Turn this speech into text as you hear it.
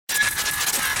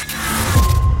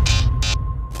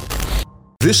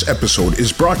This episode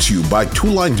is brought to you by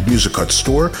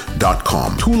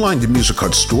TwoLineDMusicHutStore.com.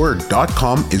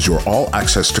 TwoLineDMusicHutStore.com is your all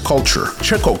access to culture.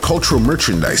 Check out cultural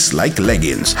merchandise like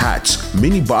leggings, hats,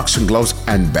 mini boxing gloves,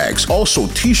 and bags. Also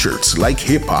t-shirts like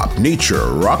hip-hop, nature,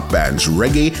 rock bands,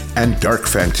 reggae, and dark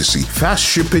fantasy. Fast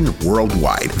shipping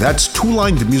worldwide. That's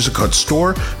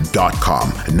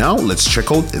TwoLineDMusicHutStore.com. Now let's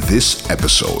check out this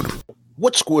episode.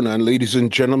 What's going on, ladies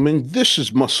and gentlemen? This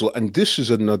is Muscle, and this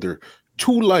is another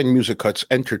Two Line Music Hut's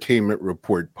Entertainment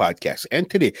Report podcast. And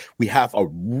today we have a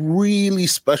really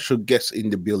special guest in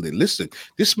the building. Listen,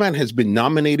 this man has been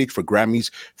nominated for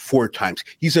Grammys 4 times.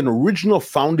 He's an original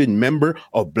founding member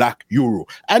of Black Uhuru,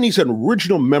 and he's an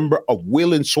original member of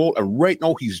Wailing Soul. And right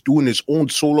now he's doing his own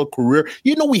solo career.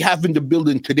 You know, we have in the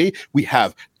building today, we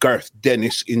have Garth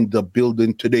Dennis in the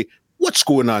building today. What's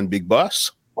going on, big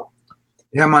boss?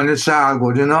 Yeah, man, it's all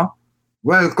good, you know.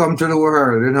 Welcome to the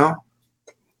world, you know.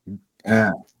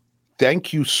 Yeah.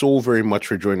 Thank you so very much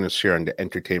for joining us here on the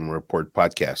Entertainment Report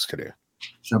podcast today.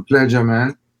 It's a pleasure,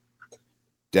 man.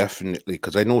 Definitely,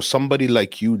 because I know somebody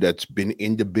like you that's been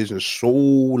in the business so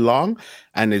long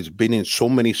and has been in so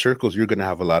many circles, you're going to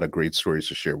have a lot of great stories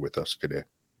to share with us today.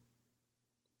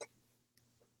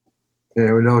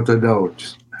 Yeah, without a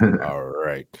doubt. All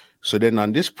right. So then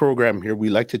on this program here, we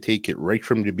like to take it right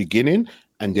from the beginning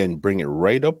and then bring it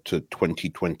right up to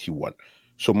 2021.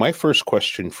 So my first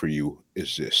question for you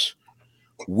is this.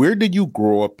 Where did you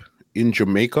grow up in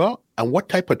Jamaica, and what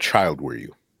type of child were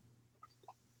you?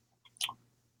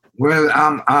 Well,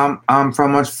 I'm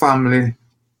from a family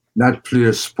that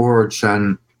plays sports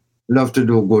and love to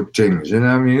do good things, you know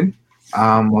what I mean?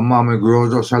 My mama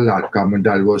grows us a lot because my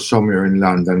dad was somewhere in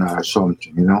London or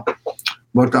something, you know?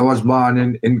 But I was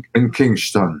born in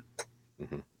Kingston.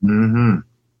 And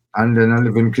then I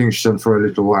lived in Kingston for a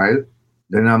little while.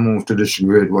 Then I moved to this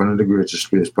one of the greatest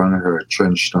places on earth,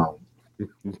 Trenchtown.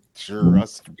 Sure.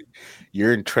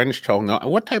 You're in Trenchtown now.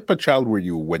 What type of child were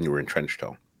you when you were in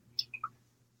Trenchtown?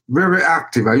 Very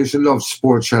active. I used to love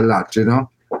sports a lot, you know.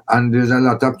 And there's a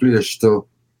lot of places to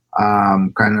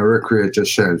kind of recreate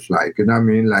yourself, like, you know what I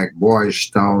mean? Like Boys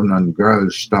Town and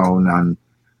Girls Town and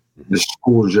the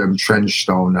schools in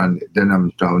Trenchtown and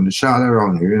Denham Town. It's all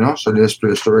around here, you know. So there's a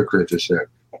place to recreate yourself.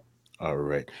 All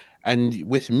right. And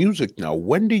with music now,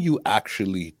 when do you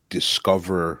actually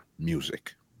discover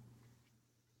music?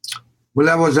 Well,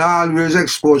 I was always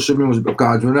exposed to music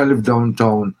because when I lived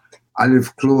downtown, I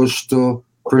lived close to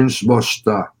Prince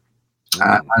Buster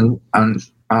and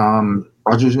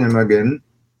what's his name again?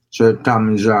 Sir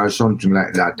Tommy's or something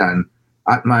like that. And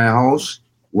at my house,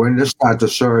 when they started to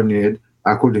serenade,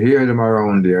 I could hear them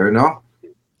around there, you know?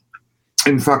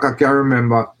 In fact, I can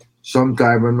remember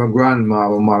sometime when my grandma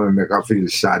or mama make her feel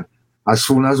sad, as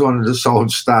soon as one of the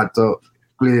sounds start to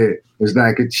play, it's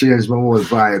like it changed my whole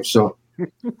vibe. So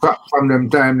from them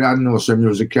time, I know some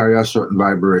music carry a certain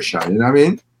vibration. You know what I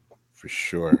mean? For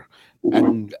sure.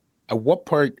 And at what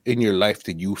part in your life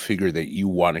did you figure that you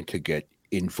wanted to get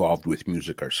involved with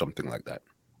music or something like that?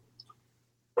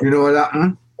 You know what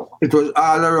happened? It was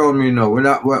all around me now.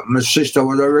 My sister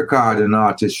was a recording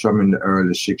artist from in the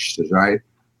early 60s, right?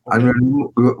 And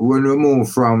when we moved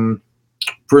from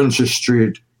Princess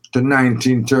Street to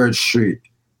 19th Street,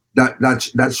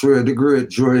 that's where the great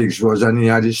Joe Higgs was, and he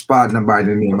had his partner by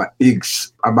the name of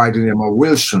Higgs, by the name of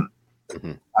Wilson.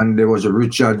 And there was a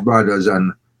Richard Brothers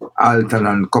and Alton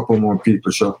and a couple more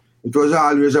people. So it was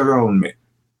always around me.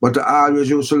 But I always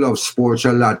used to love sports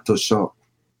a lot too, so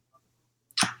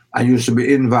I used to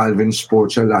be involved in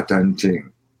sports a lot and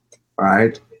things,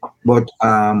 right? But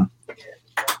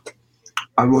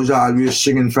I was always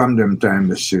singing from them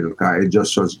times still, because it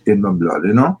just was in my blood,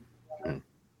 you know?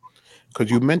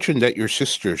 Because you mentioned that your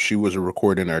sister, she was a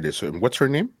recording artist. And what's her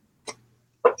name?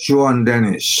 Joan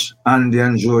Dennis. Andy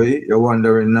and Joey, you're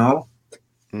wondering now?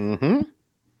 And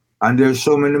there's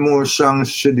so many more songs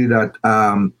she did at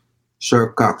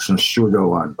Sir Coxsone Studio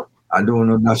One. I don't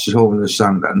know, that's the only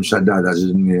song that Mr. Dad has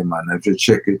his name on. If you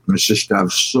check it, my sister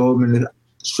has so many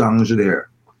songs there.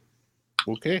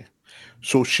 Okay.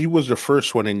 So she was the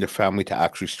first one in the family to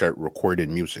actually start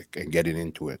recording music and getting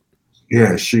into it.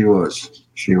 Yeah, she was.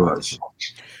 She was.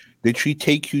 Did she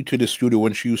take you to the studio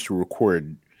when she used to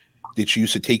record? Did she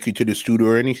used to take you to the studio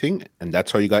or anything? And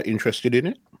that's how you got interested in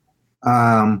it?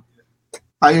 I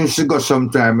used to go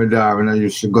sometime with her, and I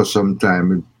used to go sometime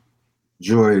with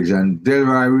George, and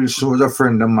Delroy Wilson was a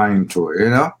friend of mine too,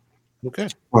 you know? Okay.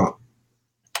 Well,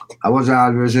 I was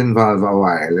always involved a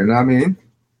while, you know what I mean?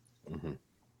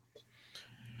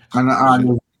 And I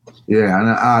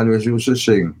always used to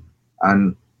sing.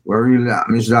 And what really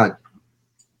happened is that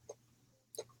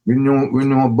we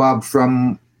know Bob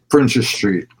from Princess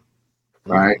Street.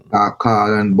 right?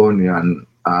 Carl and Bonnie and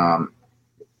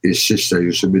his sister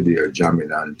used to be there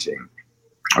jamming and thing.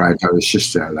 Right, and his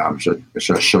sister-in-law,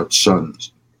 so short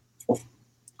sons.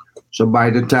 So by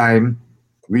the time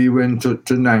we went to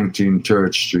 19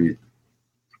 3rd Street,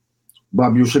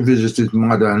 Bob used to visit his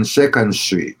mother on 2nd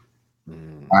Street,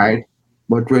 right?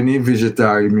 But when he visited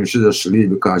her, he used to just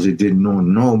leave because he didn't know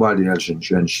nobody else in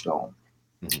Trenchtown.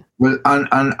 Well,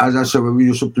 and as I said, we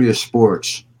used to play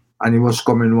sports, and he was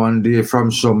coming one day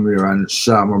from somewhere and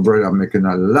saw my brother making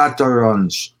a lot of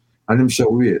runs. And him said,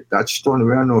 wait, that's Tony,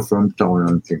 we are not from town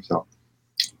and things so.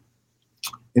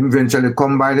 Eventually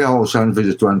come by the house and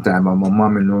visit one time, and my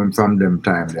mommy know him from them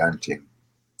time and thing.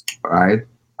 Right?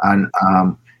 And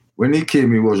when he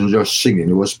came, he wasn't just singing,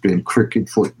 he was playing cricket,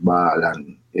 football,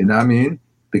 and you know what I mean?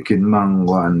 Picking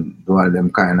mango and doing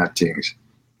them kind of things.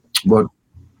 But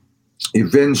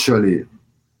eventually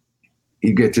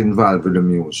he get involved with the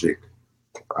music.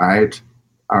 Right?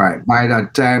 All right. By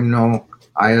that time now,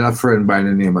 I had a friend by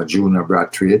the name of Junior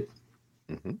Brathwaite.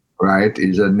 Right?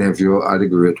 He's a nephew of the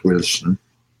great Wilson.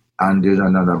 And there's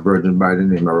another brother by the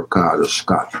name of Ricardo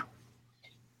Scott.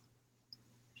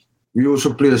 We used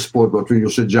to play sport, but we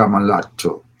used to jam a lot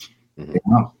too. You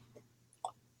know?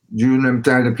 During them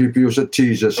time, the people used to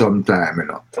tease us sometime, you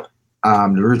know.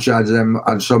 The Richards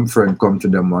and some friend come to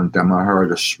them one time. I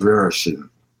heard us rehearsing.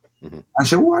 I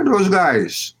said, who are those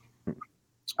guys?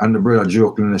 And the brother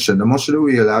jokingly said, they must be the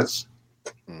Whalers.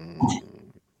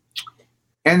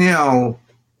 Anyhow,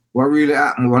 what really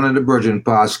happened, one of the brethren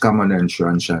passed common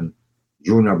entrance and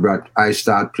Junior Brathwaite, I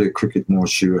start play cricket more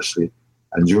seriously,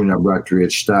 and Junior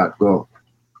Brathwaite start go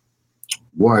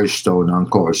Boys Town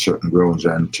and cover certain grounds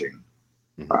and things.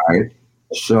 Right?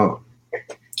 So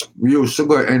we used to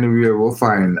go anywhere we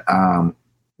find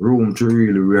room to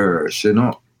really rehearse, you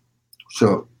know.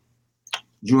 So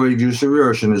Joey used to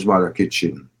rehearse in his mother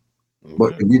kitchen.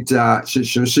 But the guitar, she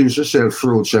used to sell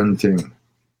fruits and things.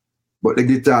 But the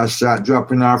guitar start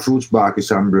dropping our fruits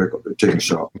baskets and break up the thing.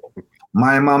 So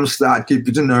my mom start keep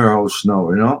it in her house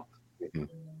now, you know.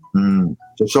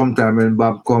 So sometime when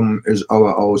Bob come is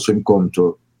our house and come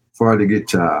to for the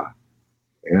guitar.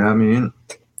 You know what I mean?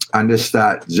 And they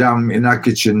start jam in our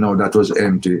kitchen now that was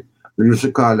empty. We used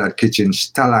to call that kitchen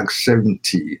Stalag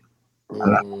 17. A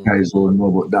lot of guys don't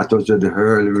know, but that was the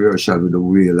early rehearsal with the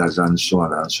Whalers and so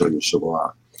on and so used to go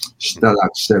on.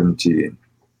 Stalag 17.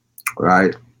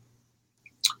 Right?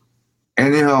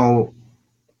 Anyhow,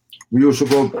 we used to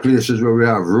go places where we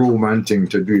have room and thing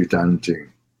to do it and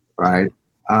thing, right?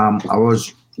 I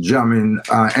was jamming,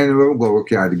 anywhere we go, we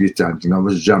carry the guitar and thing. I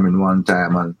was jamming one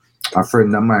time and a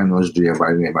friend of mine was there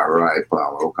by the name of Roy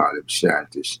Palmer, we call him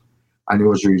Scientist. And he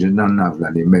was reading a novel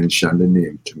and he mentioned the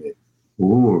name to me,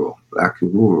 Uhuru, Lucky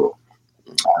Uhuru.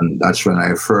 And that's when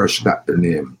I first got the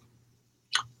name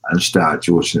and started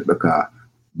using it because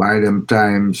by them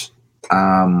times,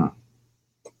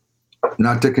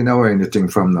 not taking away anything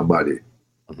from nobody.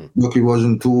 Look, he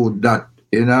wasn't too that,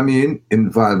 you know what I mean,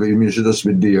 involved. He used to just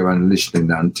be there and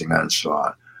listening and thing and so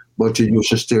on. But he used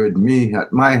to stay with me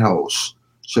at my house.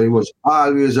 So he was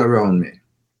always around me.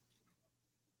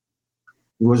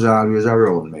 He was always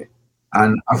around me.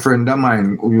 And a friend of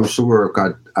mine who used to work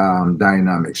at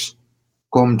Dynamics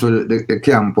come to the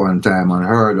camp one time and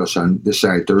heard us and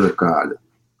decided to record.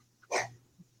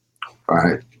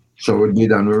 Right? So we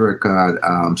did and we record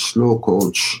Slow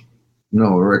Coach.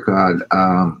 No, record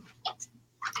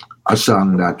a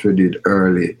song that we did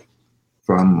early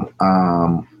from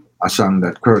a song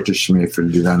that Curtis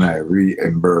Mayfield did and I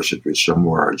reimbursed it with some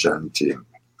words and things.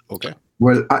 Okay.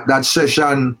 Well, at that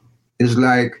session is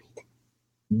like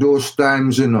those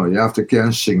times, you know, you have to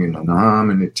can sing, you know, no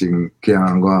harm anything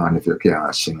can go on if you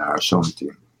can't sing or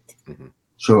something.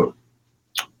 So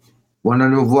one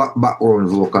of the background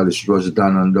vocalists was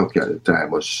Dan and Ducky at the time,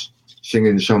 was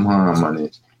singing some harmony,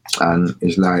 and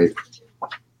it's like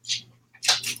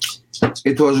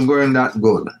it wasn't going that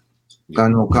good.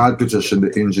 Carl Peterson,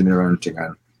 the engineer and thing,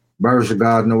 and Boris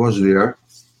Gardner was there.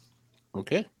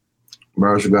 Okay.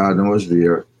 Boris Gardner was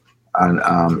there, and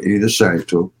he decided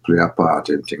to play a part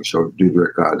in things, so did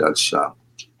record that song.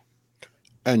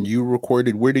 And you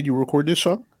recorded, where did you record this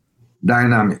song?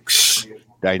 Dynamics.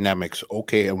 Dynamics,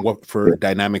 okay. And what for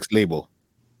Dynamics label?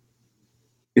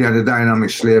 Yeah, the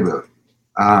Dynamics label.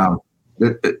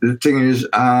 The thing is,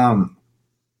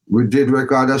 we did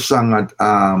record a song at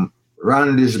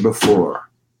Randy's before.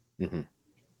 We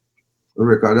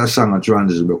recorded a song at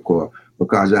Randy's before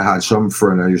because I had some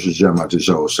friend that used to jam at his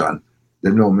house and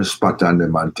they know me spot on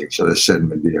them and things, so they sent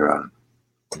me there. And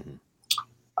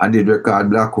I did record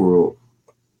Black Row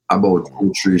about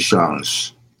 2-3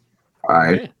 songs.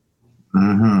 Right?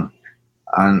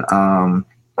 And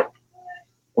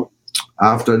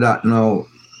after that now,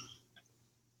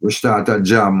 we start a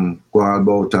jam, go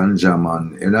about and jam,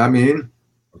 and you know what I mean?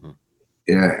 Mhm.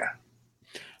 Yeah.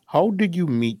 How did you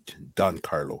meet Don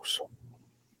Carlos?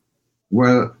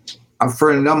 Well, a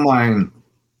friend of mine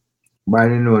by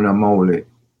the name of Mowley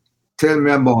tell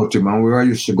me about him, and where I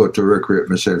used to go to recreate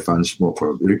myself and smoke.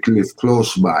 He lived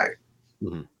close by,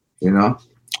 Mhm. you know.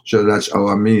 So that's how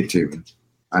I meet him.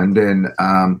 And then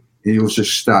he used to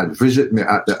start visit me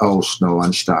at the house now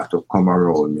and start to come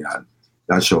around me, and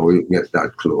that's how we get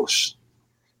that close.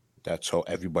 That's how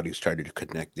everybody started to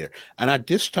connect there. And at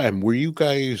this time, were you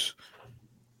guys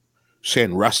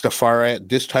saying Rastafari at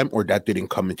this time, or that didn't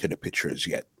come into the pictures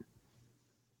yet?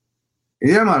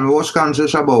 Yeah, man, was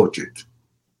conscious about it.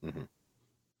 Mhm.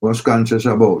 Was conscious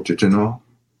about it, you know.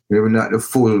 Maybe not the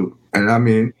full, and I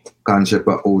mean, concept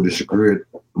of how this great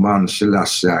man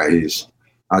Selassie is.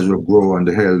 As we grow and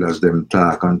the elders them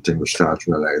talk and things, we start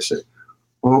to realize it.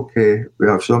 Okay, we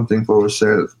have something for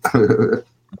ourselves.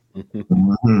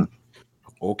 Mhm.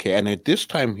 Okay, and at this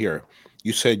time here,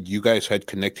 you said you guys had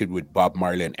connected with Bob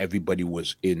Marley and everybody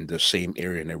was in the same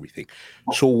area and everything.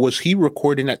 So was he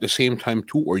recording at the same time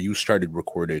too, or you started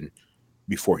recording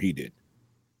before he did?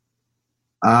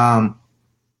 Um,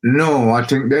 no, I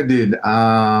think they did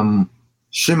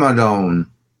simmer down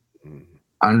Mhm.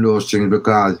 and those things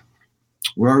because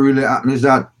what really happened is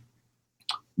that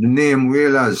the name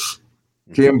Whalers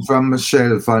Mhm. came from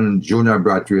myself and Junior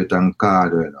Brathwaite and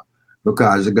Carter, you know,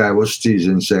 because the guy was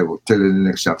teasing, say, telling the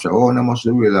next chapter, oh, no must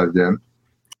the Whalers them.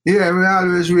 Yeah, we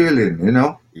always wheeling, you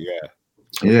know. Yeah.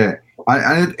 Yeah,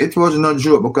 and it was not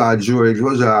joke because George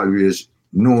was always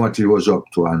know what he was up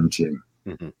to and thing,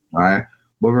 Mhm. right?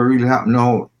 But what really happened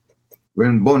now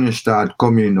when Bunny started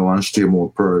coming now and stay more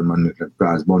permanent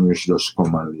because Bunny used to just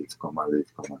come and leave, come and leave,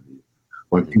 come and leave.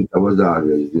 But Mhm. Peter was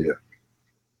always there.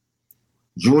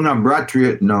 Junior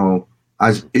Brathwaite now,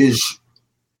 as his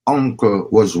uncle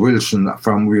was Wilson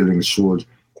from Wheeling Sword,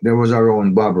 there was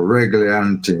around Bob regularly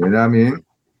and thing, you know what I mean?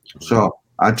 Mhm. So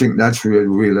I think that's where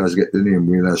Wheelers get the name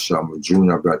Wheelers from,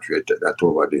 Junior Brathwaite, that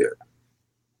over there.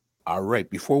 All right.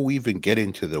 Before we even get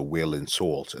into the Wailing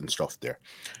Souls and stuff there,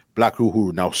 Black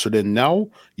Uhuru. Now, so then now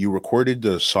you recorded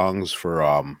the songs for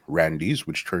Randy's,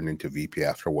 which turned into VP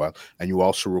after a while, and you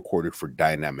also recorded for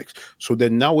Dynamics. So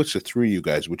then now it's the three of you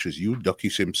guys, which is you, Ducky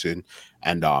Simpson,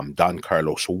 and Don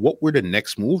Carlos. So what were the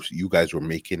next moves you guys were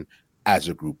making as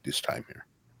a group this time here?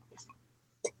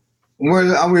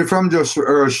 Well, away from just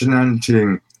rehearsing and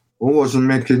thing, we wasn't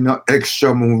making no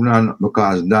extra move none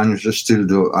because Dan used to still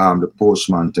do the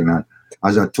postman thing. And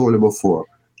as I told you before,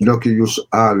 Ducky used to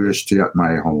always stay at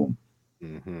my home.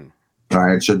 Mm-hmm.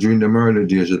 Right? So during the early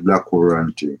days of Black Horror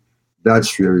and thing,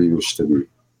 that's where he used to be.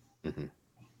 Mm-hmm.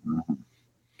 Mhm.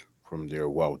 From there,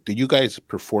 wow. Did you guys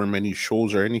perform any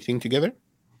shows or anything together?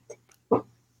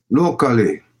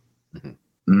 Locally,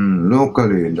 Mm-hmm.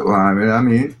 locally, I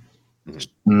mean,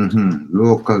 Mm-hmm.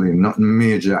 locally, nothing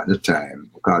major at the time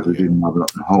because we Yeah. didn't have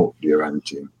nothing out there and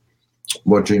thing.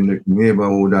 But in the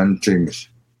neighborhood and things,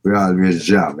 we always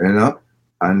jam, you know.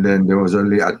 And then there was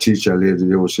only a teacher lady,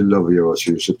 there was a love you,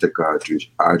 she used to take her to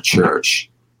our church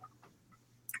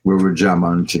where we jam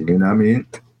and thing, you know what I mean?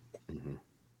 Mm-hmm.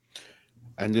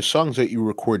 And the songs that you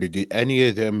recorded, did any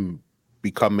of them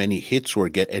become any hits or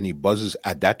get any buzzes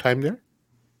at that time there?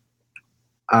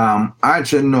 I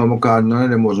said no because none of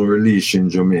them was released in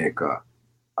Jamaica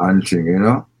and thing, you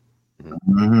know. Mhm.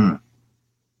 hmm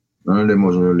None of them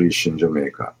was released in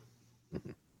Jamaica.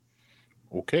 Mhm.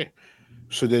 Okay.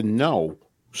 So then now,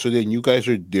 so then you guys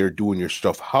are there doing your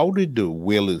stuff. How did the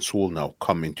Whale and Soul now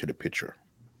come into the picture?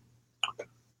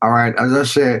 All right, as I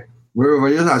say, wherever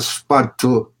you have spot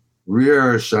to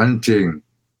rehearse and thing,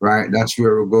 right, that's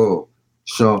where we go.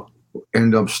 So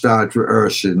end up start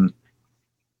rehearsing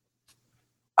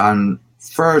on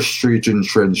First Street in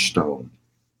Trenchtown,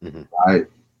 Hmm. right?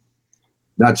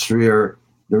 That's where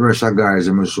the rest of the guys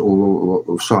who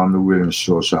saw the Williams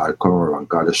show started come around,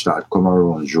 because they start come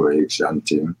around Drake's and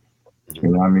thing, Hmm.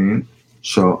 you know what I mean?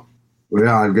 So we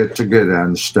all get together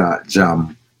and start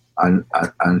jam and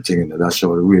thing, that's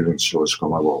how the Williams shows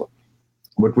come about.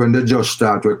 But when they just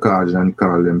start recording and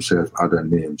call themselves other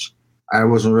names, I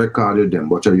wasn't recording them,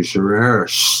 but I used to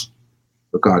rehearse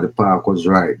because the park was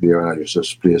right there and I used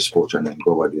to play sports and then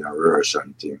go over there and rehearse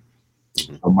and thing.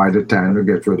 Hmm. And by the time we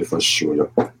get ready for show,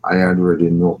 I had already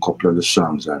know a couple of the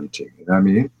songs and thing, you know what I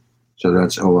mean? So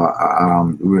that's how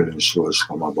really shows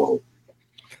come about.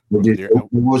 But From there,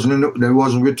 there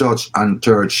wasn't with us on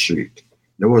Third Street.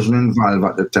 They wasn't involved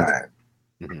at the time.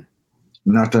 mhm.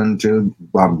 Not until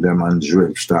Bob them and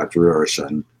Drake start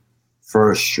rehearsing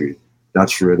First Street.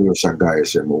 That's where there was a guy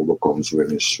say who becomes when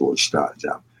his soul start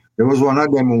jam. There was one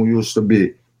of them who used to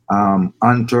be on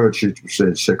 3rd Street,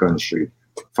 said 2nd Street.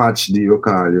 Fats D, you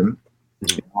call him.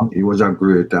 He was a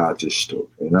great artist too.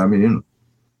 You know what I mean?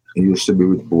 He used to be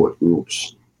with both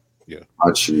groups. Yeah.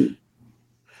 Actually.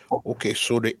 Okay,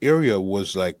 so the area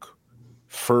was like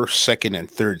 1st, 2nd, and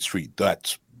 3rd Street.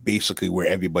 That's basically where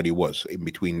everybody was in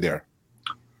between there.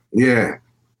 Yeah,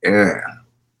 yeah.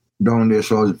 Down there,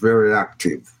 so I was very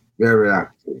active. Very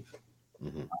active.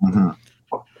 And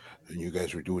you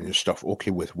guys were doing your stuff.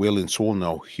 Okay, with Wailing Soul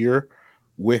now here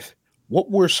with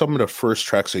what were some of the first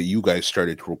tracks that you guys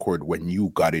started to record when you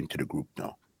got into the group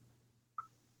now?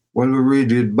 Well, we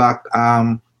redid back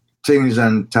Things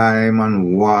and Time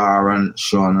and War and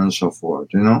so on and so forth,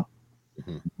 you know?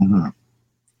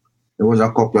 There was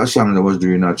a couple of songs I was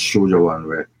doing at Soldier One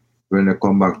where when they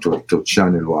come back to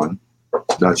Channel One,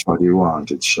 that's what he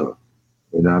wanted, so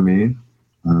you know what I mean?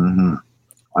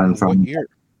 And from what year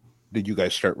did you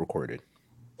guys start recording?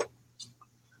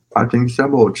 I think it's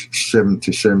about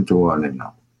 70, 71, you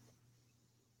know.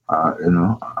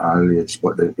 Late,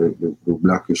 but the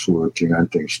Blackish Soul thing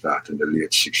and things started in the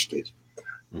late 60s.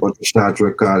 But we start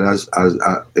record as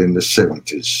in the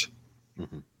 70s.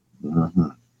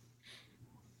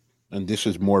 And this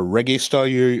is more reggae style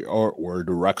area or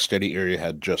the Rocksteady area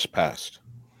had just passed?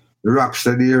 The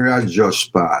Rocksteady area had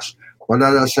just passed. But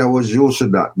as I said, I was used to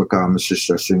that because my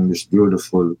sister sang this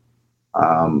beautiful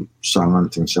song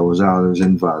and things. I was always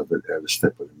involved with every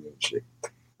step of the music.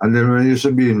 And then when I used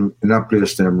to be in a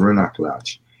place named Renner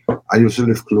Lodge, I used to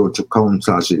live close to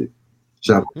Countessy.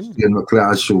 So I was in my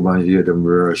classroom and hear them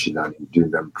rehearsing and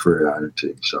doing them prayer and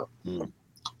things. So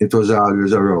it was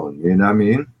always around, you know what I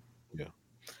mean? Yeah.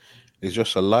 There's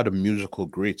just a lot of musical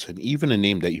greats. And even a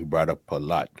name that you brought up a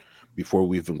lot before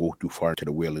we even go too far into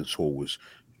the Wailing Soul was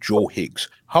Joe Higgs.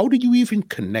 How did you even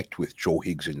connect with Joe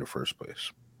Higgs in the first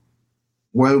place?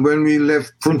 Well, when we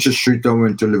left Princess Street, I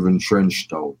went to live in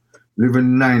Trenchtown, live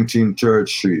in 19 3rd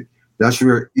Street. That's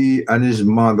where he and his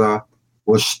mother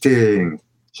was staying.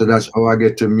 So that's how I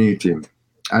get to meet him.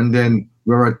 And then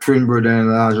we were a twin brother, and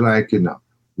I was like,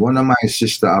 one of my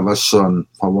sister have a son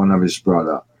for one of his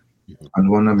brother,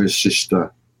 and one of his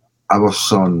sister have a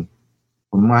son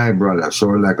for my brother. So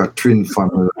we're like a twin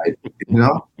family, like, you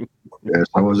know? Yes,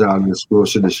 I was always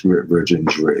close to this great Virgin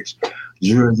Drakes.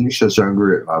 Drakes is such a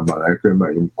great man. I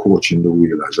remember him coaching the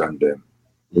Wheelers and them,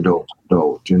 without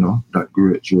doubt, that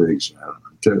great Drakes, man.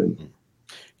 I'm telling you.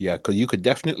 Yeah, because you could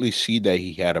definitely see that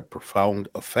he had a profound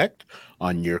effect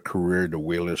on your career, the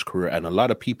Whalers' career, and a lot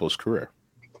of people's career.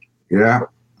 Yeah.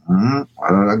 A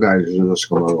lot of guys just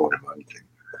come around, man.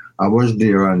 I was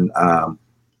there, and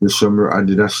this summer I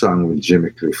did a song with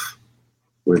Jimmy Cliff,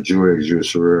 where Drakes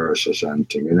used to rehearse or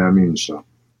something, you know what I mean? So,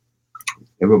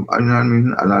 you know what I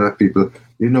mean? A lot of people,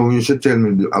 when you should tell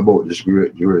me about this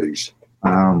great Drakes.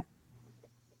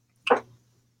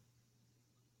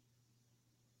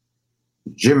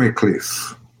 Jimmy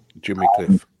Cliff.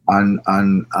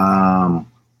 And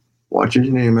what's his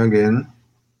name again?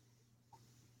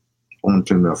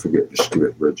 Until me I forget the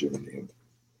great Virgin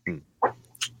name.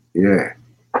 Yeah.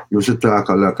 You used to talk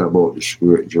a lot about the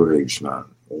great Drakes, man.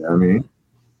 You know what I mean?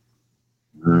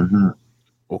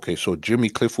 Okay, so Jimmy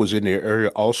Cliff was in the area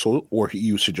also, or he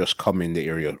used to just come in the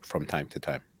area from time to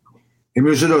time? He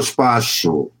used to just pass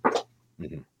through.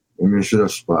 He used to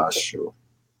just pass through.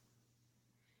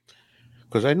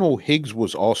 Because I know Higgs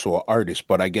was also an artist,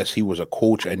 but I guess he was a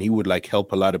coach and he would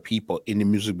help a lot of people in the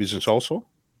music business also?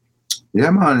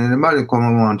 Yeah, man. Anybody come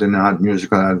around and had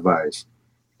musical advice.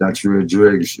 That's where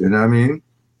Drakes, you know what I mean?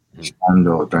 Stand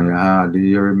out and you had to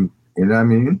hear him, you know what I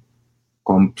mean?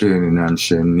 Complaining and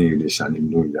saying need this and he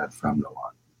knew that from the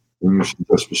one. You should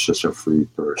just be such a free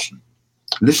person.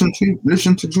 Listen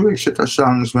to Drakes at the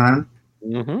songs, man.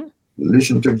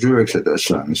 Listen to Drakes at the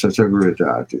songs. Such a great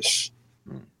artist.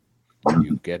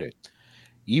 You get it.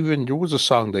 Even there was a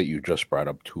song that you just brought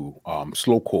up too,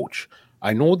 Slow Coach.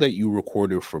 I know that you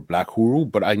recorded for Black Huru,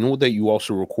 but I know that you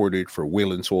also recorded for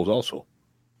Wailing Souls also.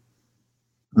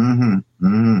 No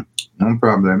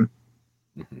problem.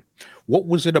 What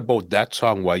was it about that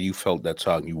song, why you felt that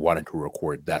song, you wanted to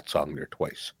record that song there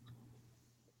twice?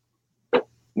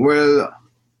 Well,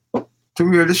 to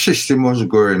where the system was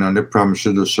going and they promised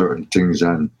to do certain things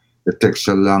and it takes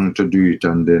so long to do it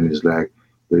and then it's like,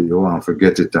 you want to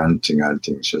forget it and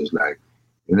things. So it's like,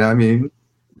 you know what I mean?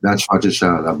 That's what it's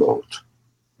all about.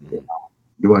 Do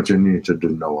what you need to do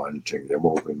now and things. You're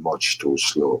moving much too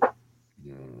slow.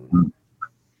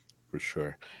 For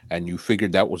sure. And you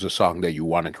figured that was a song that you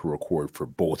wanted to record for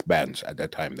both bands at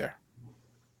that time there?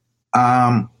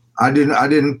 I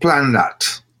didn't plan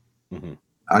that.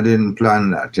 I didn't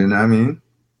plan that, you know what I mean?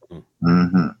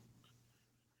 Mm-hmm.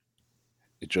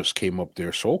 It just came up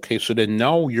there. So, okay. So then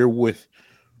now you're with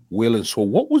Will and Soul.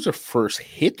 What was the first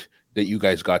hit that you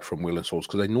guys got from Will and Souls?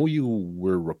 Because I know you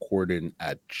were recording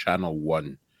at Channel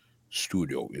One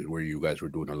Studio, is where you guys were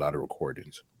doing a lot of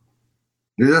recordings.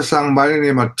 There's a song by the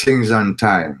name of Things and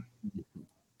Time.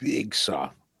 Big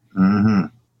song. Mm-hmm.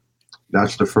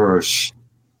 That's the first.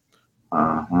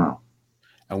 Uh-huh.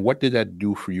 And what did that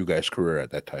do for you guys' career at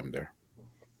that time there?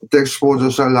 It exposed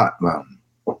us a lot, man.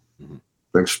 Mm-hmm.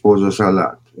 It exposed us a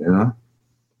lot, you know?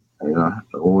 The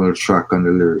whole track and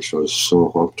the lyrics was so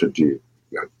up to date.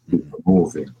 Got people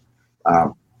moving.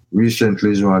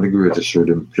 Recently is one of the greatest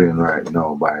rhythm playing right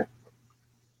now by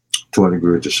two of the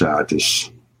greatest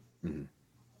artists. Mm-hmm.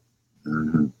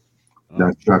 Mm-hmm. Oh.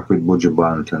 That track with Buju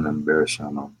Banton and Bear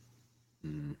Shannon.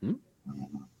 Mm-hmm.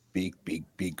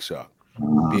 Big song.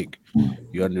 Big.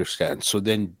 You understand. So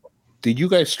then did you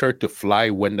guys start to fly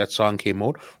when that song came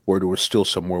out, or there was still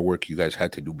some more work you guys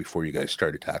had to do before you guys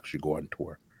started to actually go on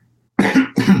tour?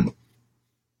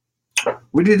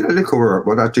 We did a little work,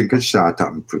 but I think it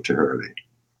started pretty early.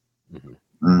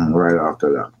 Right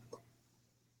after that.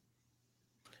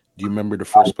 Do you remember the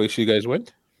first place you guys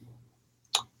went?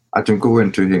 I think we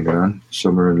went to England,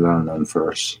 somewhere in London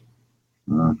first.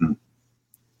 Mm-hmm.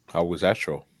 How was that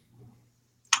show?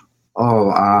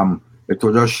 Oh, it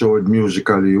was a show with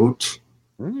Musical Youth.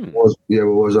 It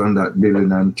was on that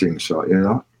billing and thing, so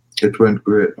it went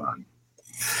great, man.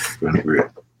 It went great.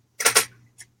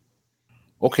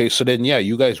 Okay, so then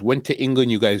you guys went to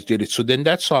England, you guys did it. So then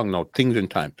that song now, Things in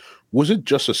Time, was it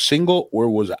just a single or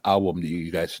was it an album that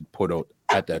you guys had put out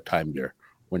at that time there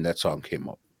when that song came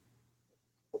up?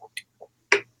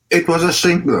 It was a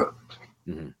single.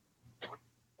 Mm-hmm.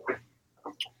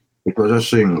 It was a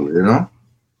single,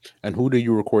 And who did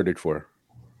you record it for?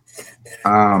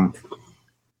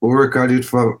 We recorded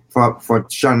for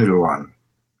Channel One.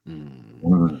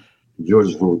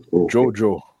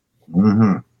 Jojo.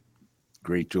 Mm-hmm.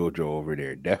 Great Jojo over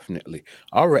there, definitely.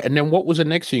 All right, and then what was the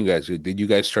next thing you guys did? Did you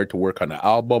guys start to work on an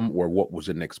album, or what was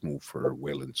the next move for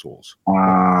Will and Souls?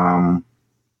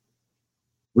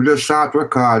 We just start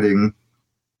recording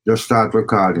till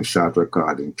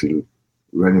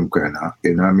when him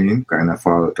kind of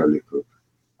fall out a little.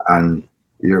 And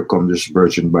here comes this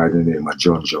virgin by the name of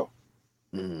Jonjo.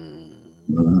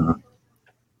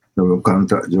 So we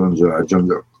contact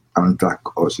Jonjo contact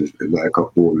us. It's like a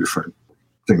whole different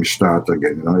thing start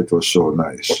again. It was so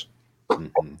nice.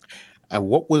 Mm-hmm. And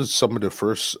what was some of the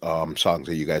first songs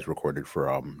that you guys recorded for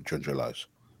Jonjo Lives?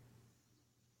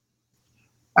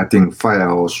 I think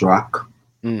Firehouse Rock.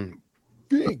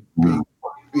 Big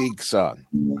song.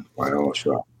 Firehouse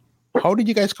Rock. How did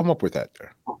you guys come up with that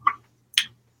there?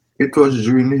 It was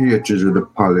during the hatred of the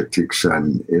politics,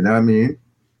 and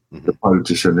the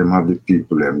politicians them have the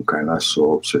people them kind of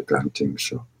so upset and things.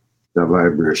 So the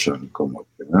vibration come up,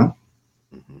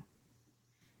 Mm-hmm.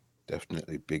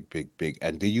 Definitely big.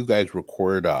 And did you guys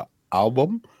record an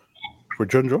album for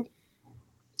Jonjo?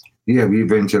 Yeah, we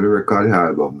eventually recorded the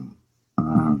album,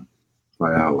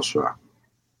 Firehouse Rock.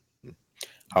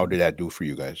 How did that do for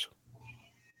you guys?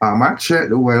 I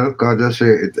said well, because I say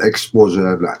it exposed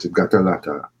a lot. It got a lot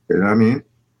of,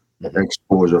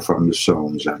 exposure from the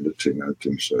songs and the thing and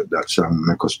things. So that song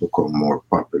make us become more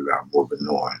popular and more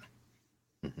known.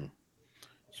 Mm-hmm.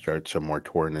 Start some more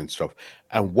touring and stuff.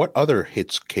 And what other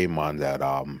hits came on that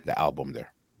the album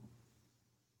there?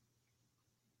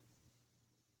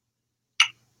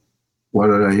 What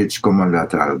other hits come on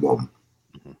that album?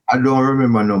 Mm-hmm. I don't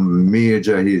remember no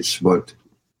major hits, but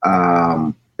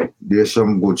there's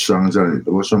some good songs on it.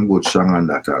 There was some good song on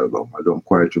that album. I don't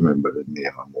quite remember the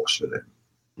name of most of them.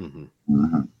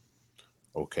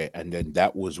 Okay, and then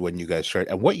that was when you guys started.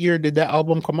 And what year did that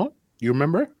album come out? You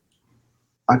remember?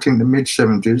 I think the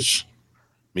mid-70s.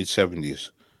 Mid-70s.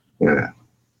 Yeah.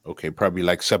 Okay, probably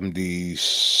like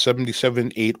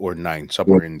 77, 8, or 9,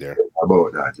 somewhere in there.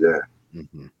 About that, yeah.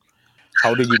 Mm-hmm.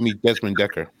 How did you meet Desmond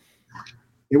Dekker?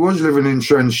 He was living in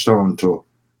Trenchtown too,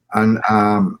 and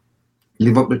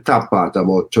live up the top part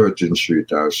about 13th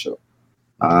Street also.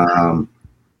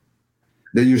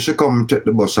 They used to come take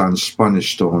the bus on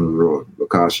Spanish Town Road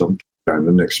because sometimes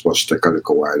the next bus take a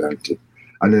little while and thing.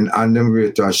 And then on them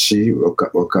way to see what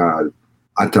called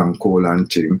Hot and Cold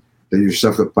and thing, they used to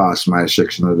have to pass my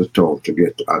section of the town to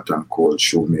get Hot and Cold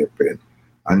Shoemaker.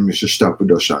 And he used to stop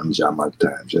with us on jam at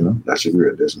times, That's a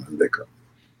great Desmond Dekker.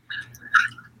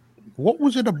 What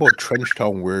was it about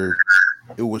Trenchtown where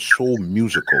it was so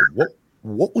musical?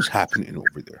 What was happening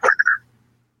over there?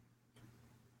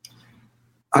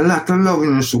 A lot of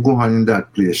loving used to go on in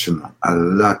that place, you know. A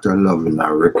lot of loving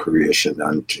and recreation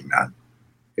and thing, and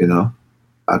you know,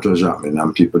 that was happening,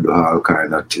 and people do all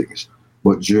kind of things.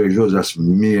 But George was just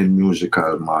main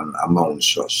musical man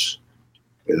amongst us,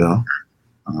 you know.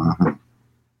 Uh-huh.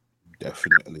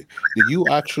 Definitely. Did you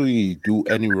actually do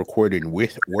any recording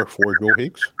with or for Joe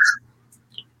Higgs?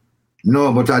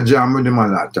 No, but I jam with him a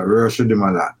lot. I rehearse with him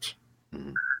a lot.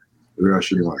 Mhm.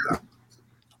 Rehearse with him a lot.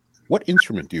 What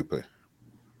instrument do you play?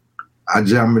 I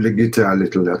jam with the guitar a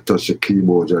little, I touch the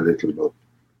keyboards a little,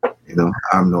 but you know,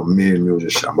 I'm not main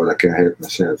musician, but I can help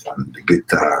myself on the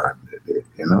guitar, and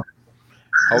you know.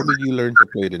 How did you learn to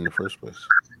play it in the first place?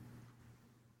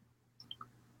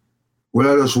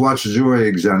 Well, I just watch Joe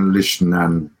Higgs and listen,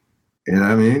 and you know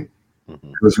what I mean?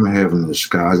 Mhm. It was my heavens,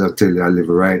 because I tell you, I live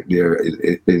right there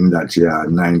in that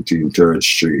yard, 19th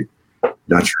Street.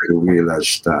 That's where the wheelers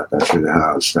start. That's where the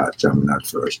house start jamming at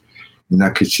first. In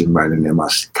that kitchen by the name of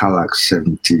Stalac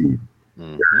 17.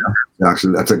 Mhm.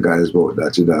 Actually, that's a guy's boat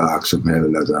that you ask some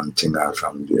elders and thing out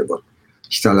from there. But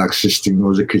Stalac 16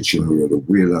 was a kitchen where the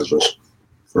wheelers was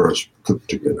first put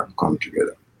together and come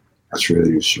together. That's where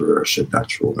they used to rehearse at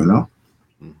that room, you know?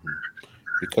 Mhm.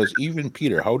 Because even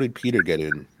Peter, how did Peter get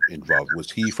involved? Was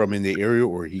he from in the area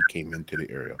or he came into the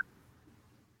area?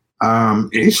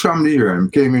 He's from the area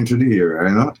and came into the area,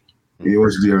 you know? He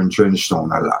was there in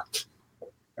Trenchtown a lot.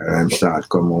 And started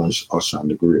coming on us on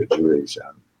the great race,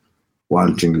 and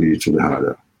one thing leads to the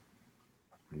other.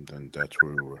 And then that's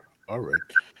where we were. All right.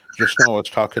 Just now I was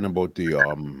talking about the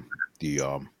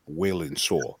Wailing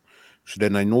Soul. So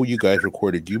then I know you guys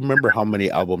recorded. Do you remember how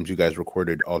many albums you guys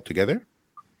recorded altogether?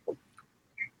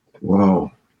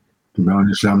 Well, to be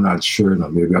honest, I'm not sure. No,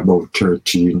 maybe about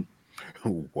 13.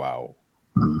 Wow.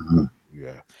 Mm-hmm.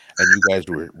 Yeah. And you guys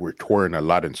were touring a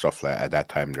lot and stuff like at that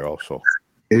time there also.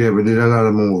 Yeah, we did a lot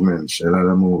of movements, you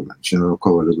know,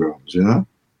 cover the grounds, you know.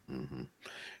 Mm-hmm.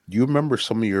 Do you remember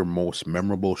some of your most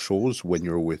memorable shows when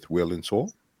you were with Wailing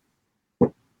Soul?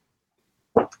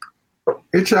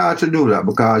 It's hard to do that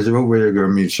because you're going to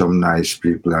meet some nice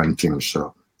people and things.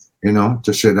 So, you know,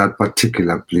 to say that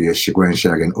particular place, you go and say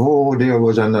again, oh, there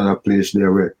was another place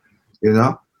there where, you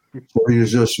know. So you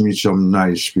just meet some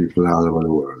nice people all over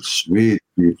the world, sweet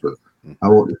people. I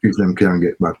hope the people them can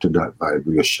get back to that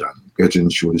vibration, getting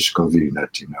through this COVID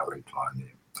that thing right on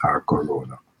our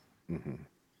corona. Mm-hmm.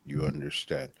 You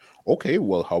understand. Okay,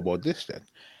 well, how about this then?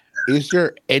 Is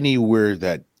there anywhere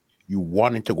that you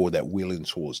wanted to go that Wailing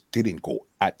Souls didn't go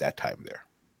at that time there?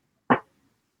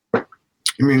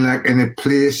 You mean like any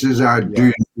places are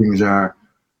doing things are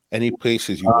any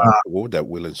places you want to go that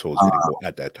Wailing Souls didn't go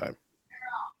at that time?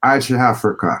 I'd say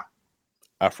Africa.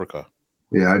 Africa.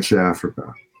 Yeah, I'd say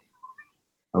Africa.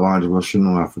 I want to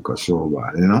know Africa so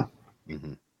bad, you know?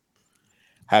 Mm-hmm.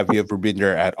 Have you ever been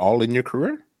there at all in your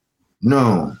career?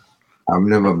 No, I've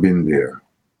never been there.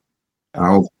 I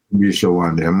hope to be so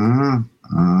one day.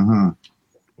 Mm-hmm.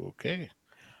 Mm-hmm. Okay.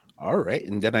 All right.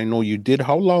 And then I know you did.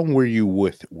 How long were you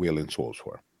with Wailing Souls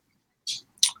for?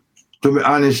 To be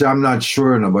honest, I'm not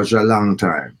sure, no, but it's a long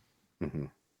time. Mm-hmm.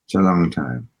 It's a long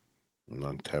time. A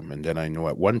long time. And then I know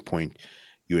at one point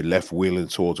you had left Wailing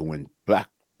Souls and went back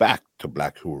to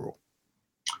Black Hero.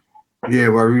 Yeah,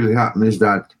 what really happened is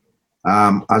that,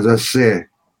 as I say,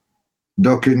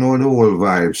 Duck, you know the whole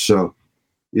vibe. So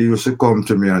he used to come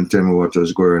to me and tell me what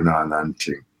was going on and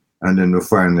thing. And then we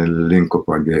finally link up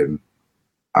again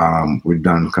with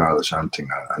Don Carlos and thing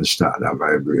and start that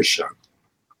vibration.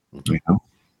 Mm-hmm. You know?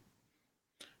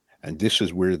 And this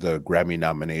is where the Grammy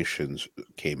nominations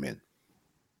came in.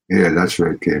 Yeah, that's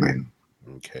where it came in.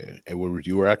 Okay. And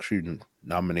you were actually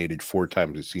nominated 4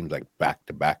 times, it seems like back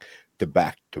to back to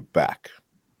back to back.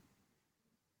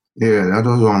 Yeah, that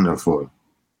was wonderful.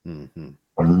 Mm-hmm.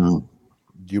 Mm-hmm.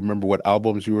 Do you remember what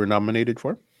albums you were nominated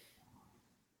for?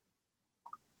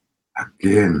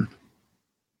 Again,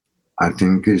 I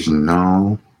think it's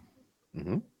Now.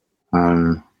 Mm-hmm.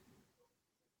 And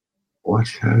what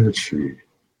else? To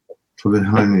be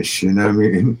honest, you know what I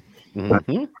mean?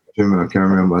 Mm-hmm. I can't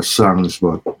remember songs,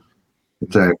 but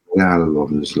it's like the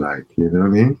albums, like, you know what I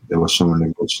mean? There was so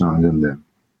many good songs in them.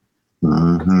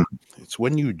 Mm-hmm. It's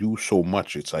when you do so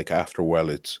much, it's like after a while,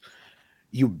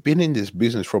 you've been in this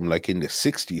business from like in the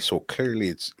 60s, so clearly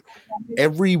it's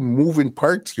every moving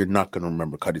part you're not going to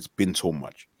remember because it's been so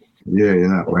much. Yeah, you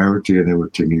know,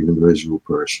 everything, even visual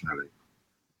personally.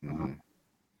 Mm-hmm.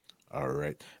 All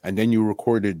right. And then you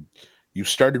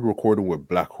started recording with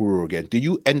Black Hero again. Did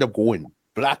you end up going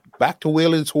back to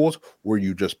Wailing Souls, or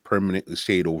you just permanently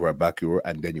stayed over at Black Hero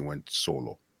and then you went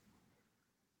solo?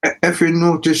 If you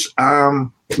notice,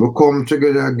 we come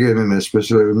together again, and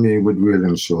especially me with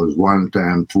William Souls, one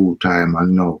time, two time,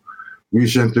 and now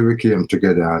recently we came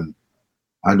together, and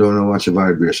I don't know what's the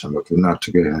vibration, but we're not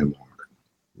together anymore.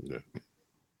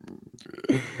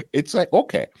 It's like,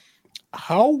 okay,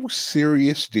 how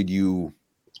serious did you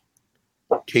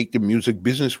take the music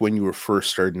business when you were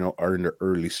first starting out or in the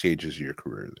early stages of your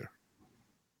career there?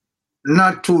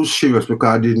 Not too serious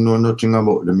because I didn't know nothing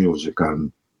about the music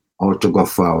and how to go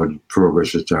forward,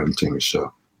 progress it and things.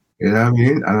 So, you know what I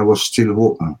mean? And I was still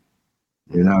open.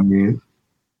 You know what I mean?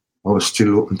 I was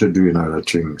still open to doing other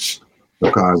things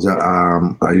because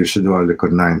I used to do a little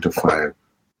 9 to 5.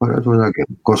 But that was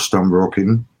again custom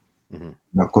working.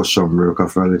 A custom worker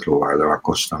for a little while, or a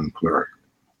custom clerk.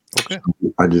 Okay.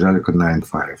 So I did a little 9 to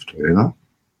 5 too, you know?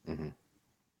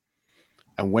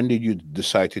 And when did you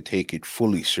decide to take it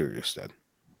fully serious then?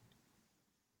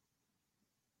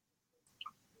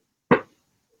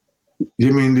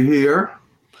 You mean the year?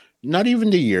 Not even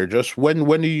the year, just when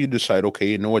do you decide, okay,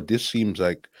 you know what, this seems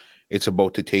like it's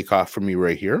about to take off for me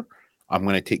right here. I'm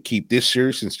going to keep this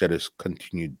serious instead of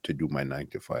continue to do my 9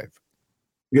 to 5.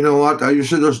 You know what? I used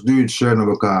to just do it, Shana,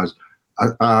 because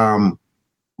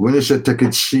when you say take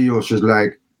it serious, it's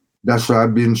like, that's why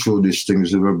I've been through these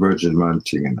things with a Virgin Man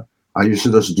thing. You know? I used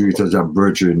to just do it as a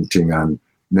Virgin thing and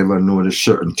never know the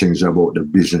certain things about the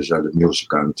business of the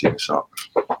music and things. So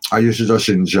I used to just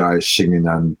enjoy singing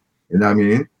and, you know what I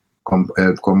mean?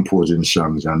 Composing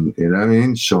songs and, you know what I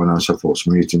mean? So on and so forth,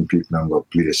 meeting people and go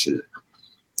places.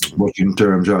 But in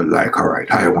terms of like, all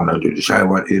right, I want to do this, I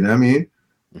want, you know what I mean?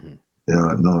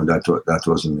 No, that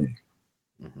wasn't me.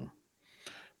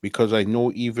 Because I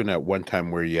know even at one time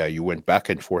where, you went back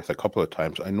and forth a couple of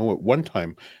times. I know at one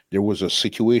time there was a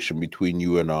situation between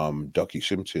you and Ducky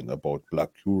Simpson about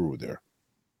Black Guru there.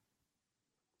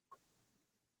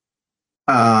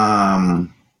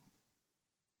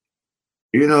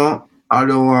 You know, I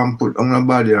don't want to put on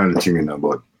nobody on thing,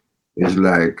 but it's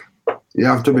like, you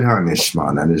have to be honest,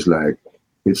 man. And it's like,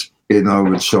 it's, you know,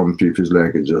 with some people, it's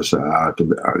like, it's just, to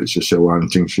be honest, you say one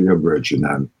thing for your virgin,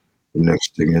 and the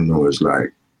next thing you know is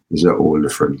like, it's a whole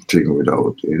different thing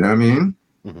without, you know what I mean?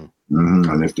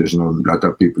 And if there's no lot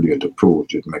of people here to prove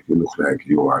it, make you look like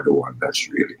you are the one that's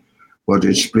really. But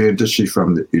it's plain to see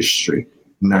from the history,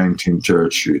 19th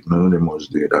Church Street, none of them was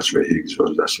there. That's where Higgs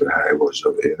was, that's where I was,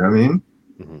 you know what I mean?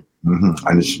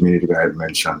 And it's me, the guy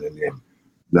mentioned the name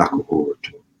Black Guru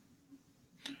too.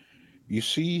 You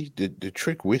see, the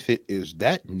trick with it is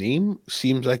that name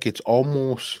seems like it's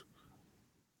almost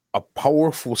a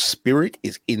powerful spirit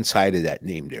is inside of that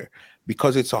name there,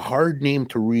 because it's a hard name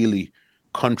to really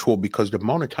control, because the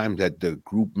amount of times that the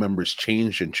group members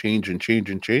change and change and change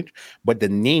and change, but the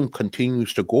name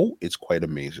continues to go, it's quite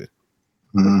amazing.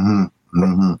 I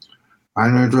know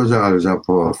it was always a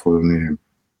powerful name.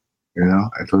 You know,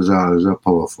 it was always a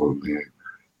powerful name.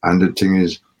 And the thing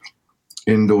is,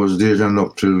 in those days and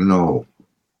up till now,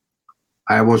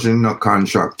 I was in the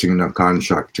contracting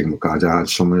because I had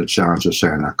so many chances to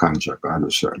sign a contract and do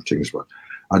certain things. But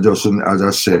I just, as I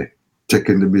say,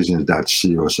 taking the business that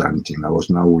serious and thing, I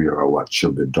was not aware of what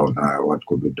should be done or what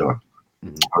could be done.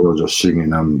 I was just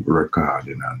singing and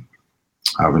recording and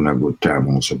having a good time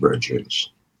on some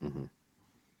virgins.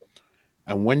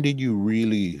 And when did you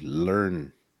really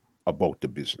learn about the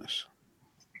business?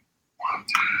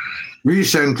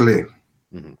 Recently.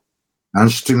 And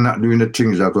still not doing the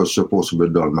things that was supposed to be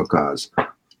done, because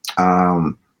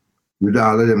with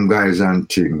all of them guys and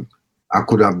things, I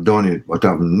could have done it, but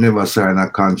I've never signed a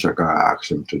contract or asked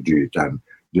them to do it. And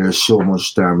there's so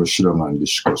much time we sit down and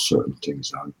discuss certain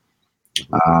things. And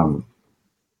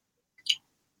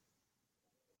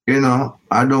you know,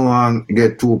 I don't want to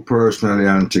get too personally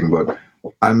and things, but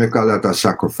I make a lot of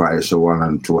sacrifice one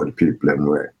and two other people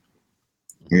anyway.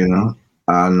 You know?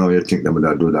 I know you think them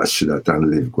would do that shit that and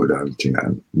live good and thing.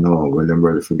 And no, when them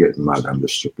ready to get mad and the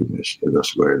stupidness, they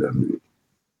just go ahead and do it.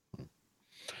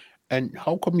 And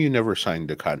how come you never signed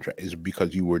the contract? Is it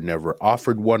because you were never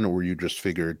offered one, or you just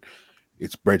figured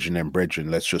it's bridging and bridging,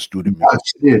 let's just do the music?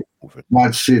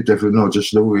 That's it. If you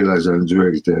notice the Wheelers and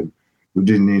Drake, then we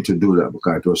didn't need to do that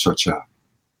because it was such a,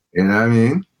 you know what I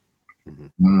mean?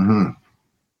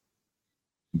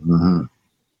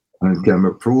 And it can be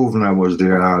proven I was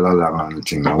there all along and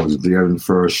thing. I was there in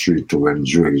First Street to when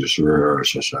Drake just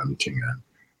rehearsed or something.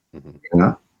 And,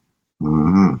 you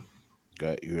know?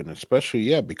 Got you. And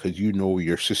especially, because you know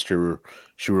your sister,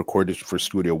 she recorded for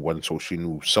Studio One, so she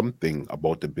knew something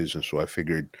about the business. So I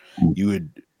figured you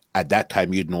would, at that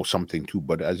time, you'd know something too.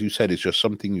 But as you said, it's just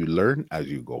something you learn as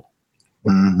you go.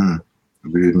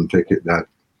 We didn't take it that.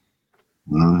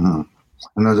 And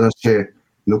as I say,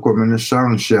 look how many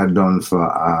songs she had done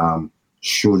for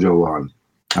Sugar One.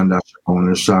 And that's the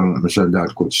only song Mr.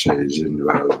 Dad could say is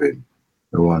involved in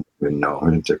the one we know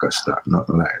when you take a start,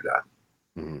 nothing like that.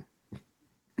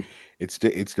 Mm-hmm. It's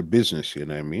the business, you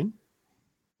know what I mean?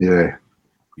 Yeah.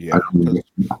 Yeah.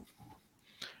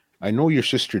 I know your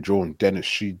sister Joan Dennis,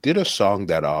 she did a song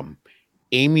that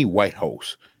Amy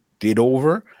Whitehouse did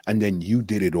over, and then you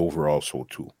did it over also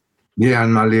too. Yeah,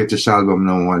 and my latest album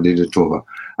now I did it over.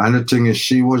 And the thing is,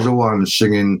 she was the one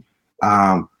singing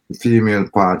female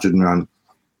part, and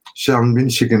she hasn't been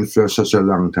singing for such a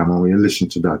long time. And when you listen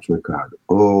to that record,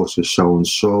 oh, she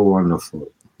sounds so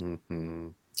wonderful. Mm-hmm.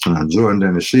 And Joan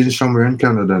Dennis, she's somewhere in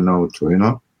Canada now too, you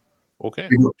know? Okay.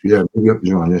 Yeah, big up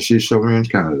Joan. Yeah, she's somewhere in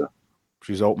Canada.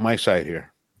 She's out my side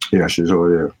here. Yeah, she's over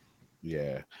there.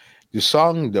 Yeah. The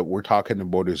song that we're talking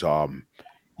about is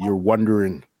You're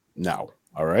Wondering Now.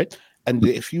 All right. And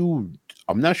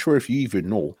I'm not sure if you even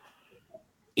know,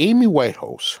 Amy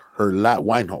Winehouse, her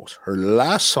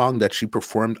last song that she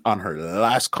performed on her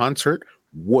last concert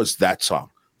was that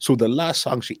song. So the last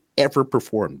song she ever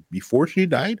performed before she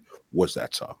died was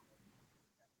that song.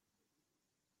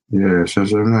 Yeah,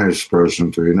 she's a nice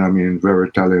person too, you know what I mean? Very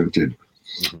talented.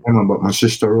 Mm-hmm. But my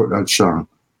sister wrote that song.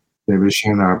 Maybe she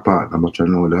and her partner, but I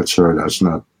know that's her, that's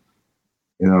not,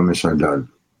 you know, Mr. Dad.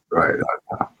 Right.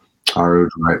 I would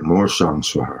write more songs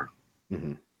for her.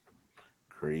 Mm-hmm.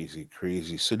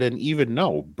 Crazy. So then even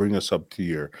now, bring us up to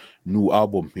your new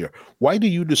album here. Why do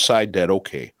you decide that,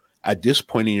 okay, at this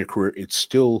point in your career, it's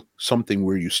still something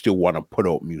where you still want to put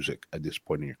out music at this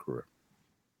point in your career?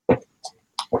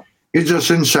 It's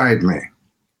just inside me.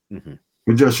 Mm-hmm.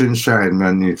 It's just inside me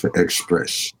I need to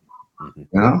express. Mm-hmm.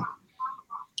 You know?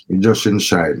 It's just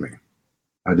inside me.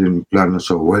 I didn't plan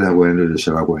so well I'm going to do this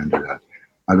or I'm going to do that.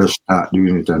 I just start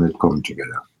doing it and it come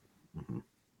together. Mm-hmm.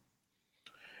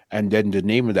 And then the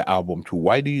name of the album too.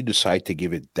 Why do you decide to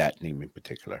give it that name in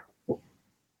particular?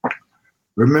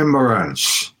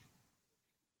 Remembrance.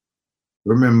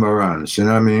 You know what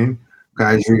I mean?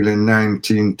 Guys, really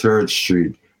 19 3rd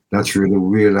Street. That's where the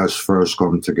wheelers first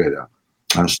come together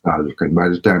and started. By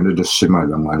the time they just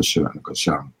simmered them and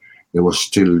song, they were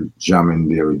still jamming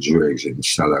there with Dregs in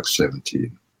Stalag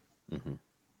 17. Mm-hmm.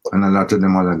 And a lot of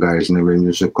them other guys never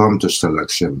used to come to Stalag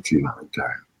 17 at the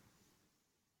time.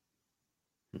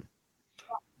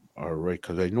 All right,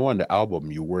 because I know on the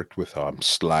album you worked with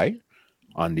Sly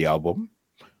on the album.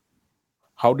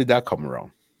 How did that come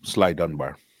around? Sly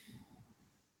Dunbar.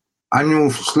 I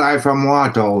knew Sly from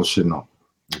Waterhouse, you know.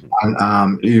 Mm-hmm.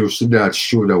 And he used to do that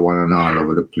shooter one and all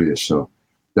over the place. So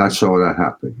that's how that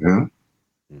happened, you know?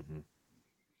 Mm-hmm.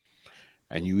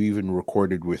 And you even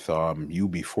recorded with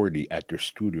UB40 at their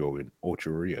studio in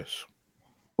Ocho Rios.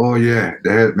 Oh, yeah.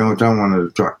 They helped me out on one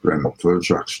of the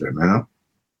tracks, you know?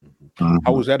 Mm-hmm.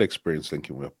 How was that experience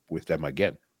linking with them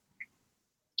again?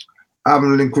 I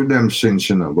haven't linked with them since,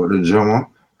 you know, but the drummer,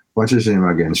 what's his name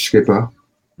again? Skipper.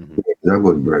 Mm-hmm. He's a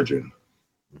good virgin.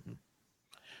 Mm-hmm.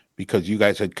 Because you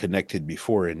guys had connected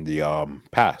before in the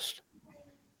past.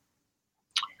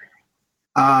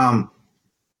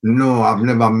 No, I've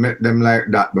never met them like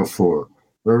that before.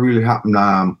 What really happened,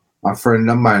 a friend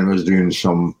of mine was doing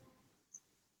some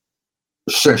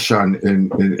session in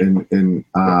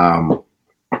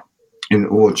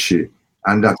Ochi,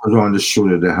 and that was one of the shows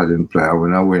that they had in play.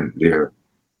 When I went there,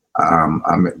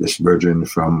 I met this virgin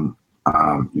from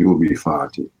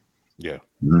UB40. Yeah.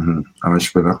 Mm-hmm. I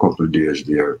spent a couple of days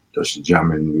there just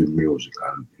jamming with music,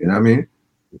 and you know what I mean?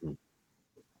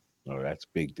 Mm-hmm. Oh, that's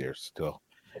big there still.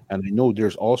 And I know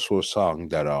there's also a song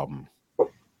that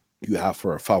you have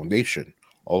for a foundation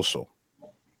also.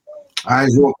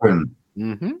 Eyes Open.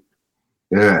 Mm-hmm.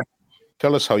 Yeah.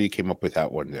 Tell us how you came up with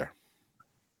that one there.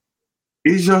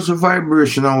 It's just a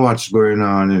vibration of what's going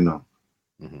on, you know.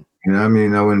 Mm-hmm. You know what I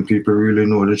mean? Now when people really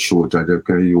know the truth, that they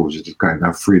can use it to kind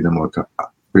of free them up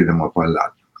a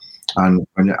lot. And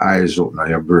when your eyes open and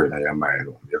your brain and your mind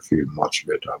open, you feel much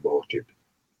better about it.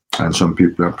 And some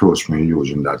people approach me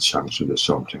using that song to do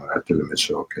something. I tell them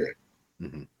it's okay.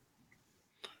 Mm-hmm.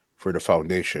 For the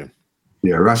foundation.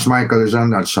 Yeah, Ras Michael is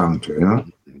on that song too, you know?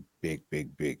 Big.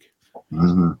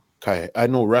 Mm-hmm. Okay, I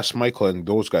know Ras Michael and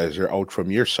those guys are out from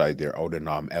your side. They're out in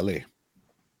LA.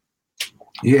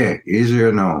 Yeah, he's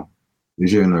here now.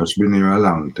 It's been here a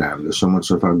long time. There's so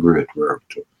much of a great work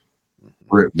too.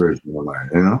 Great version of mine,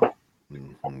 you know?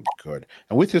 Mm-hmm. Good.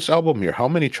 And with this album here, how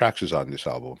many tracks is on this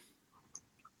album?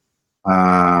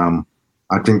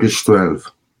 I think it's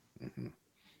 12. Mm-hmm.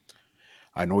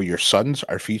 I know your sons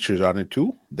are featured on it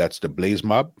too. That's the Blaze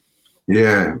Mob.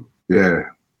 Yeah.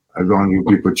 I want you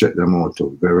people check them out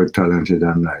too. Very talented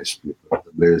and nice people.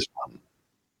 The Blaze Mob.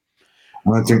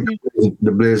 And I think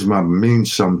the Blaze Mob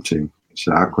means something It's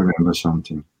an acronym or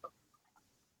something.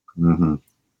 Mm-hmm.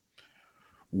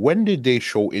 When did they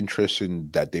show interest in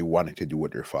that they wanted to do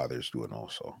what their father's doing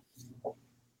also?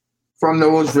 From they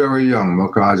was very young,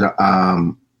 because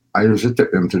I used to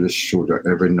take them to the studio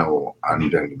every now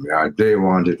and then. They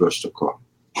wanted us to come.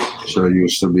 So it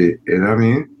used to be, you know what I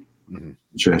mean? Mm-hmm.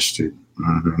 Interested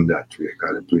in that way.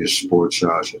 Because they play sports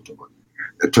also.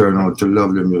 They turn out to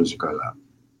love the music a lot.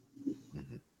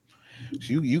 Mm-hmm.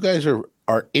 So you guys are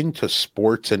into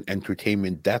sports and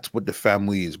entertainment. That's what the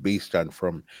family is based on,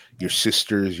 from your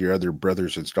sisters, your other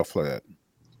brothers, and stuff like that.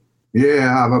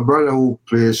 Yeah, I have a brother who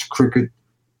plays cricket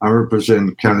and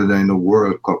represent Canada in the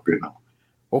World Cup, you know.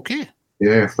 Okay.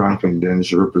 Yeah, Franklin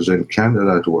Dennis represent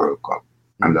Canada at the World Cup.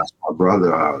 And that's my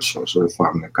brother also. So the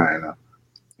family kind of,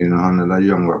 you know, another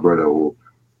younger brother who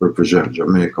represent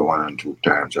Jamaica 1 and 2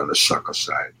 times on the soccer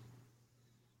side.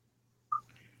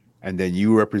 And then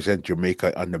you represent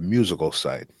Jamaica on the musical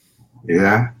side.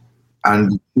 Yeah.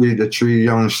 And the three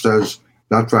youngsters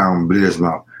that round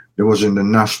Blazemouth, they was in the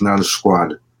national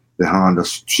squad. The under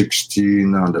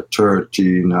 16, under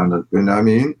 13, under, you know what I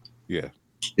mean? Yeah.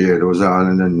 Yeah, they was all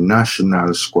in the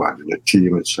national squad, the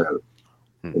team itself,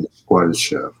 the squad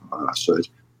itself. So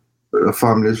the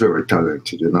family is very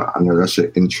talented, you know. And as I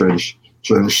say, in Trench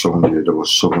Sound, there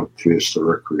was so much place to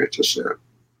recreate yourself.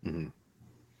 Mm-hmm.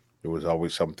 There was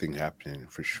always something happening,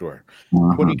 for sure.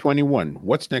 Mm-hmm. 2021,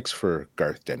 what's next for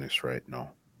Garth Dennis right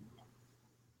now?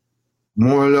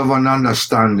 More love and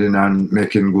understanding and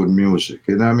making good music,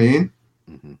 you know what I mean?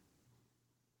 Mm-hmm.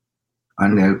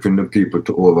 And helping the people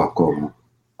to overcome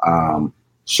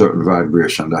certain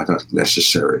vibration that are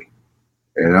necessary,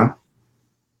 you know?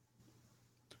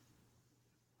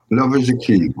 Love is the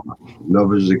key.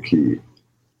 Love is the key.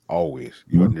 Always,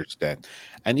 you understand.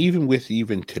 And even with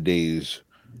today's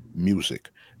music,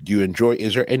 do you enjoy,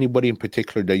 is there anybody in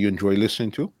particular that you enjoy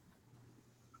listening to?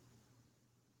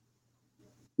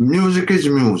 Music is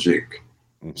music.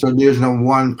 Mm-hmm. So there's no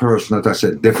one person that I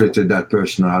said definitely that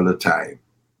person all the time.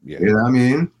 Yeah. You know what I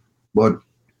mean? But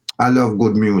I love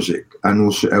good music, and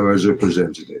whosoever is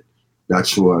represented it,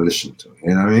 that's who I listen to.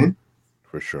 You know what I mean?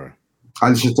 For sure. I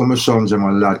listen to my songs a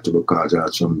lot too, because I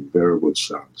have some very good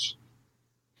songs.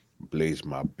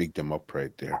 Blazemouth, big them up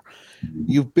right there.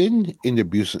 You've been in the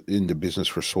business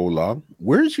for so long.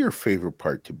 Where's your favorite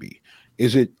part to be?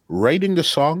 Is it writing the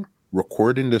song,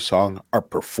 recording the song, or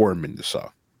performing the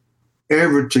song?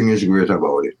 Everything is great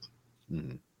about it.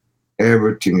 Mm-hmm.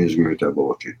 Everything is great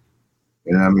about it.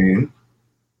 You know what I mean?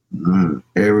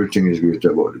 Everything is great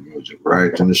about the music.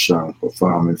 Writing the song,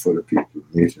 performing for the people,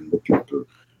 meeting the people.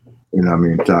 You know what I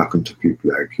mean? Talking to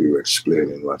people like you,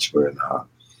 explaining what's going on.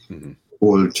 Mm-hmm.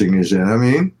 Whole thing is, you know what I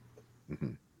mean?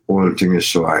 Mm-hmm. Whole thing is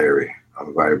so airy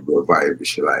and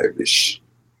vibish.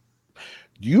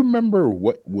 Do you remember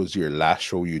what was your last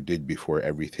show you did before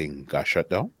everything got shut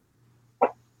down?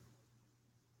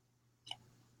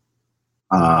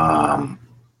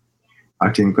 I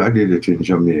think I did it in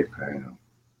Jamaica, you know.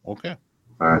 Okay.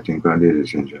 I think I did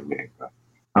it in Jamaica.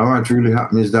 And what really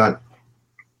happened is that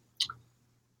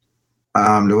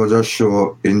there was a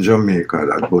show in Jamaica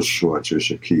that Bush Schwartz used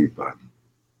to keep on.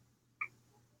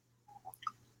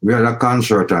 We had a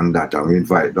concert on that, and we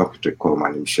invited Doctor to come,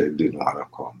 and he said he didn't want to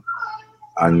come.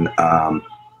 And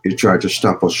he tried to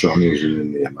stop us from using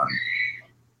the name,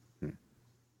 and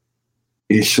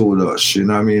he sued us. You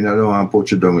know what I mean? I don't want to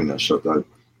put you down in a circle.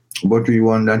 But we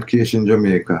won that case in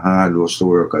Jamaica, and I was to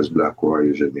work as Black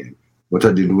Warriors again. But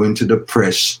I did went to the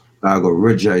press. I got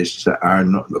registered or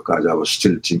not, because I was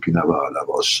still thinking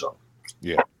about stuff.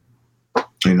 Yeah.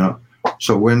 You know?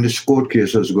 So when this court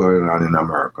case was going on in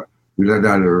America, we had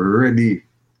already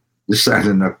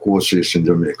decided that court case in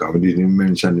Jamaica. We didn't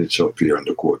mention it up here in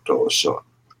the courthouse. So,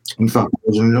 in fact, it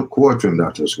was in the court when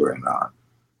that was going on.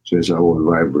 So it's a whole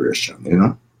vibration, you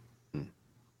know?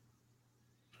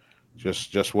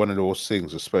 Just one of those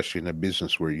things, especially in a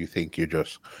business where you think you're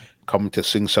just coming to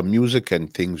sing some music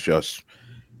and things just,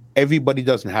 everybody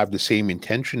doesn't have the same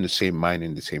intention, the same mind,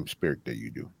 and the same spirit that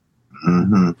you do.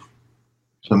 Mm-hmm.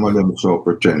 Some of them so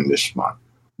pretentious, man.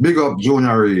 Big up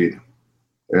Junior Reid.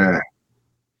 Yeah.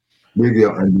 Big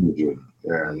up Junior.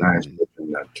 Yeah, nice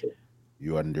putting that too.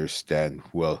 You understand.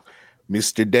 Well,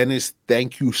 Mr. Dennis,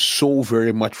 thank you so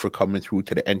very much for coming through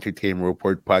to the Entertainment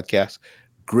Report podcast.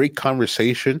 Great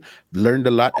conversation, learned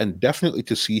a lot, and definitely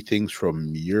to see things from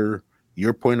your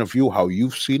point of view, how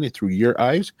you've seen it through your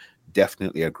eyes.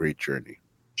 Definitely a great journey.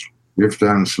 Give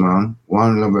thanks, man.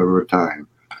 One love every time.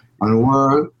 And the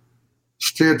world,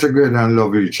 stay together and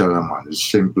love each other, man. It's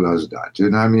simple as that. You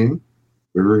know what I mean?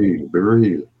 Be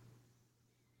real.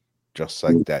 Just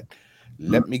like that.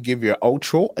 let me give you an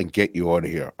outro and get you out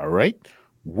of here. All right.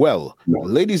 Well,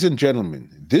 ladies and gentlemen,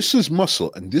 this is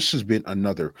Muscle, and this has been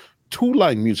another Two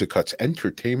Line Music Huts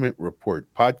Entertainment Report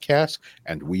podcast,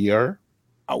 and we are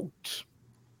out.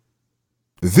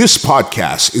 This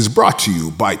podcast is brought to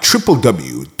you by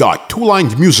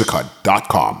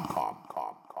www.twolinedmusichut.com.